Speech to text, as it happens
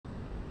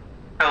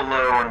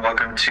Hello and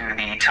welcome to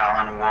the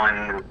Talon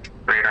One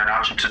Radar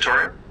Notching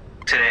tutorial.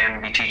 Today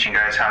I'm going to be teaching you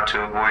guys how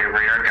to avoid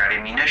radar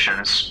guided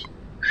munitions.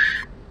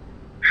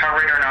 How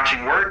radar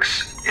notching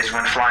works is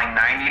when flying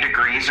 90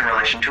 degrees in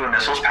relation to a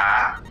missile's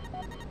path,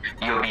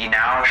 you'll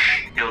now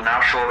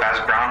show up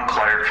as ground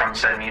clutter from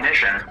said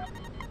munition.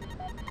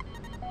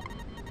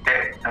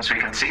 Okay, as we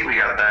can see, we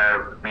got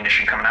the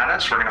munition coming at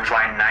us. We're going to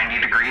fly 90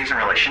 degrees in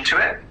relation to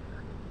it.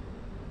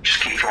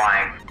 Just keep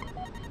flying.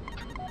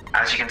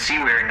 As you can see,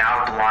 we are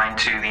now blind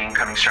to the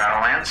incoming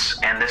Stratolance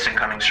and this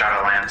incoming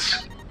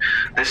Stratolance.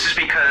 This is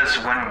because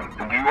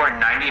when you are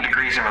 90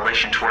 degrees in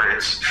relation to where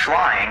it's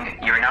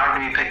flying, you're now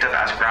going to be picked up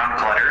as ground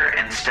clutter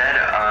instead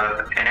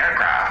of an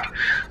aircraft.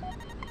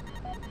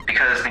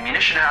 Because the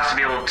munition has to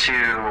be able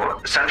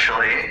to,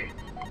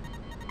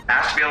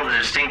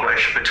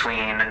 distinguish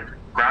between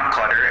ground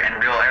clutter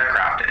and real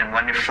aircraft. And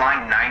when you're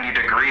flying 90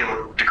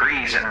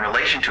 degrees in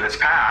relation to its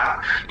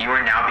path, you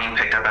are now being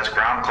picked up as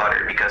ground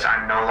clutter because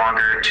I'm no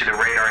longer to the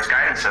radar's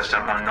guidance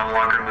system. I'm no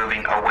longer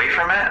moving away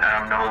from it, and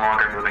I'm no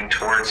longer moving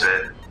towards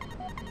it.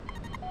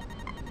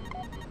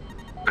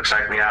 Looks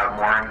like we have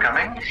more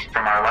incoming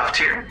from our left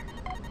here.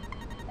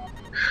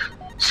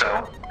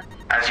 So,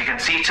 as you can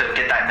see, to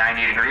get that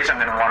 90 degrees, I'm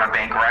going to want to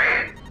bank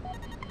right.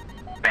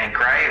 Bank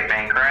right,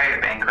 bank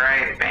right, bank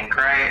right, bank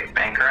right,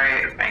 bank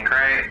right, bank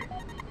right,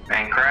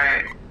 bank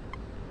right.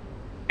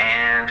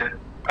 And,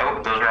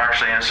 oh, those were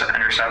actually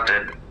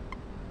intercepted.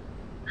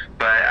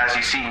 But as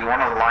you see, you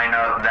want to line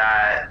up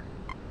that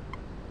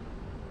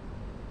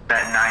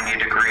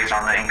 90 degrees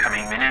on the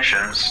incoming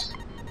munitions.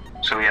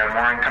 So we have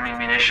more incoming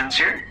munitions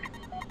here.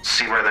 Let's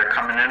see where they're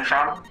coming in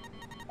from.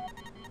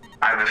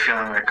 I have a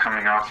feeling they're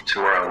coming off to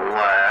our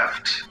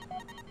left.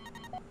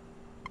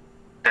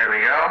 There we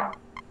go.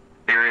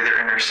 They're either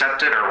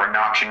intercepted or we're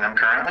notching them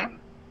currently.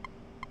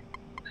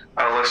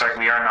 Oh, it looks like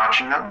we are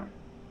notching them.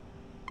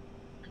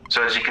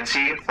 So as you can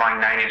see,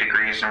 flying 90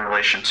 degrees in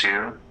relation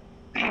to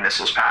the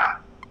missile's path.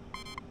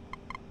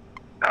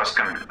 That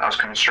was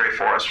coming straight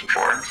for us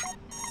before.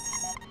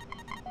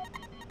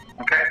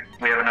 Okay,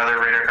 we have another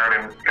radar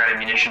guided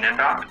munition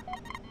inbound.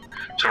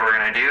 So what we're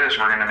going to do is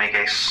we're going to make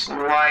a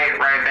slight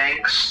right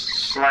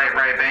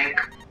bank.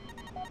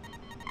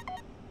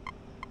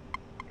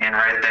 And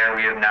right there,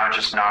 we have now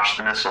just notched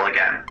the missile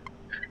again.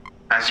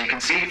 As you can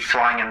see,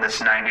 flying in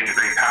this 90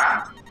 degree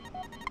path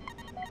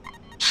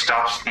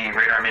stops the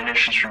radar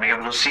munitions from being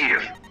able to see you.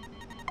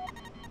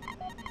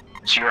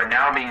 So you are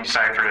now being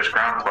deciphered as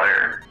ground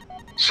clutter.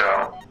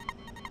 So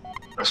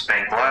let's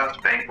bank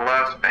left, bank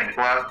left, bank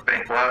left,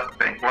 bank left,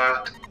 bank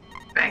left,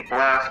 bank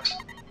left.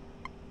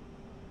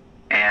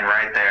 And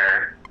right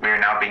there, we are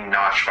now being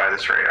notched by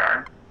this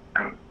radar.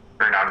 And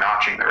we're now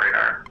notching the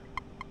radar.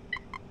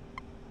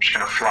 Just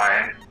gonna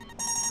fly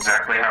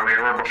exactly how we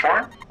were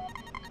before.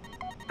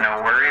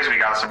 No worries, we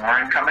got some more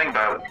incoming,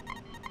 but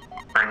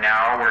for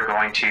now we're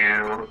going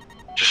to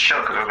just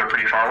chill because those are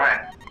pretty far away.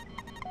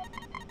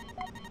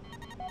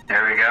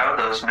 There we go,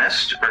 those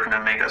missed. We're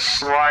gonna make a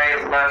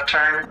slight right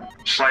turn,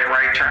 Slight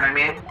right,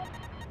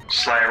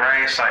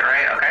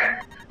 okay.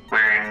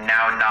 We're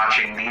now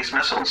notching these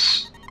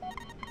missiles.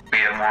 We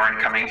have more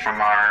incoming from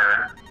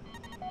our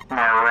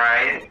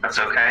right, that's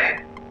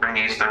okay. We're gonna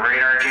use the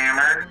radar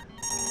jammer.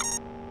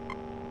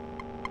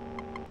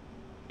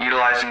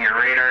 Utilizing your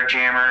radar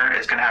jammer,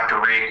 it's going to have to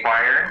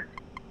reacquire.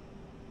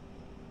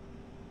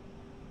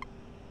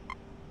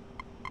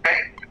 Okay,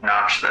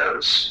 notch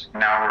those.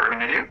 Now what we're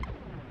going to do.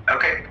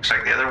 Okay, looks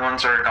like the other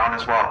ones are gone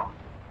as well.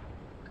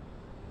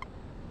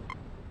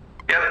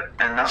 Yep,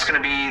 and that's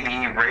going to be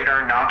the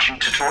radar notching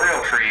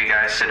tutorial for you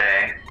guys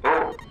today.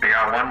 Oh, we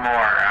got one more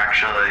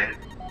actually.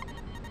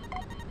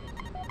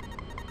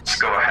 Let's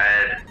go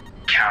ahead,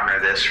 counter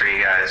this for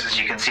you guys. As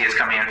you can see, it's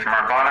coming in from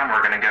our bottom.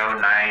 We're going to go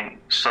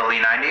slowly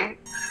 90.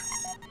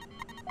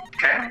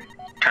 Okay,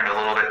 turned a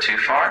little bit too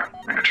far.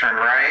 I'm gonna turn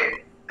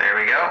right. There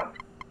we go.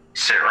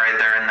 Sit right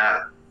there in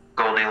that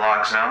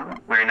Goldilocks zone.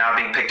 We're now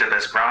being picked up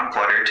as ground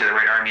clutter to the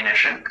radar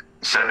munition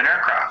instead of an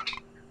aircraft.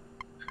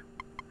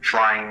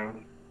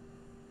 Flying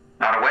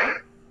not away,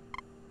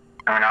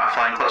 and we're not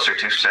flying closer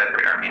to said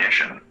radar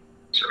munition.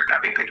 So we're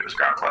not being picked up as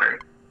ground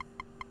clutter.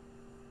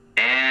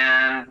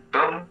 And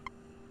boom.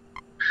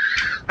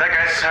 That,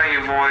 guys, is how you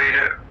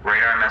avoid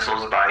radar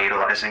missiles by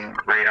utilizing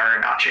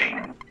radar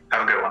notching.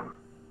 Have a good one.